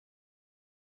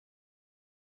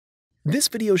This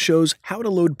video shows how to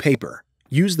load paper,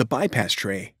 use the bypass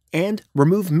tray, and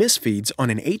remove misfeeds on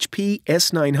an HP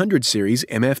S900 series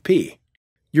MFP.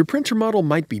 Your printer model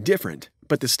might be different,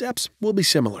 but the steps will be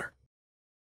similar.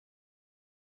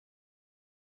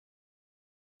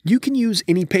 You can use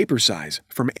any paper size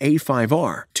from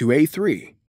A5R to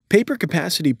A3. Paper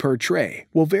capacity per tray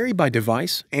will vary by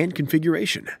device and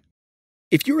configuration.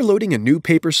 If you are loading a new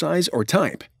paper size or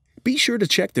type, be sure to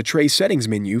check the tray settings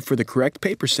menu for the correct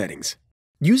paper settings.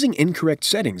 Using incorrect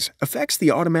settings affects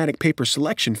the automatic paper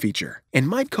selection feature and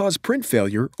might cause print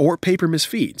failure or paper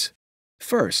misfeeds.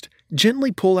 First,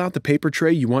 gently pull out the paper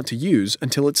tray you want to use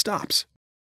until it stops.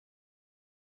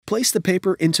 Place the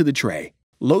paper into the tray.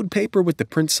 Load paper with the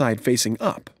print side facing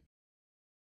up.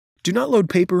 Do not load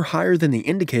paper higher than the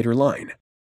indicator line.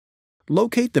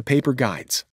 Locate the paper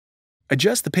guides.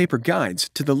 Adjust the paper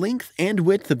guides to the length and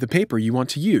width of the paper you want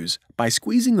to use by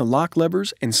squeezing the lock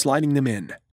levers and sliding them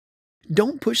in.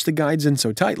 Don't push the guides in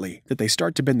so tightly that they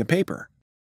start to bend the paper.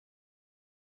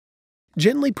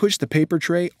 Gently push the paper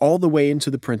tray all the way into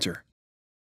the printer.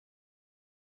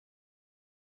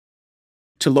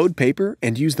 To load paper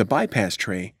and use the bypass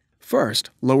tray, first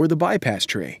lower the bypass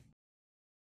tray.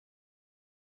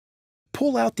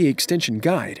 Pull out the extension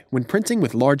guide when printing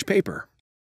with large paper.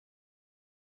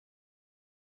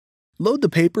 Load the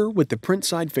paper with the print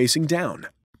side facing down.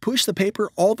 Push the paper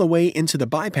all the way into the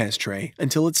bypass tray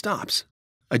until it stops.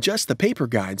 Adjust the paper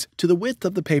guides to the width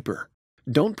of the paper.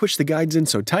 Don't push the guides in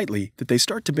so tightly that they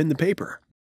start to bend the paper.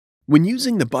 When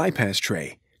using the bypass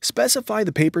tray, specify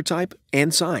the paper type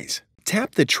and size.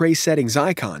 Tap the tray settings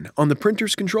icon on the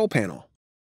printer's control panel.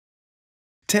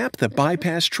 Tap the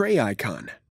bypass tray icon.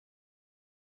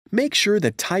 Make sure the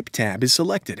Type tab is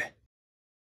selected.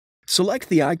 Select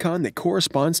the icon that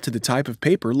corresponds to the type of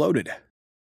paper loaded.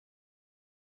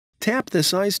 Tap the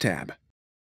Size tab.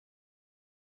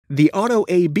 The Auto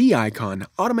AB icon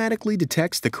automatically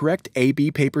detects the correct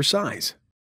AB paper size.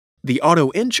 The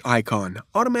Auto Inch icon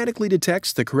automatically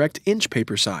detects the correct inch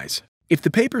paper size. If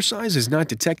the paper size is not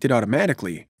detected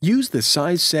automatically, use the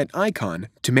Size Set icon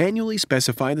to manually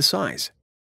specify the size.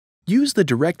 Use the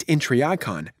Direct Entry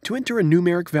icon to enter a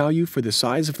numeric value for the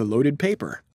size of the loaded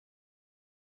paper.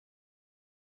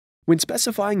 When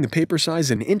specifying the paper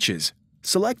size in inches,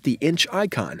 select the Inch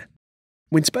icon.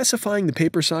 When specifying the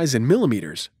paper size in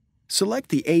millimeters, select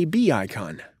the AB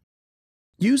icon.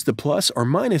 Use the plus or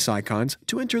minus icons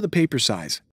to enter the paper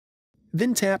size.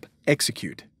 Then tap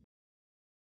Execute.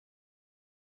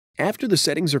 After the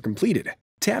settings are completed,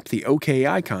 tap the OK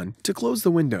icon to close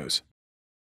the windows.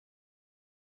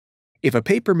 If a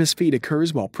paper misfeed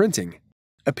occurs while printing,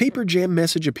 a paper jam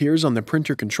message appears on the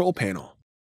printer control panel.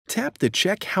 Tap the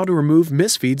Check How to Remove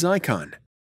Misfeeds icon.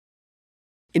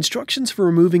 Instructions for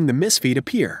removing the misfeed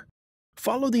appear.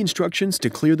 Follow the instructions to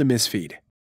clear the misfeed.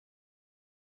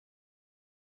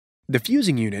 The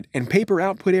fusing unit and paper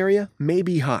output area may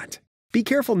be hot. Be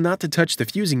careful not to touch the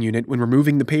fusing unit when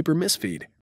removing the paper misfeed.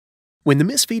 When the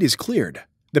misfeed is cleared,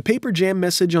 the paper jam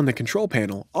message on the control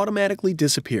panel automatically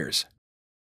disappears.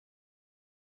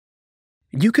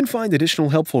 You can find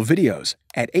additional helpful videos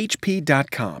at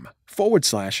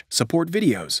hp.com/support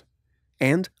videos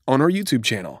and on our YouTube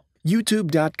channel,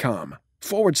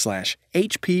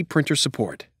 youtube.com/HP printer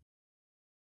support.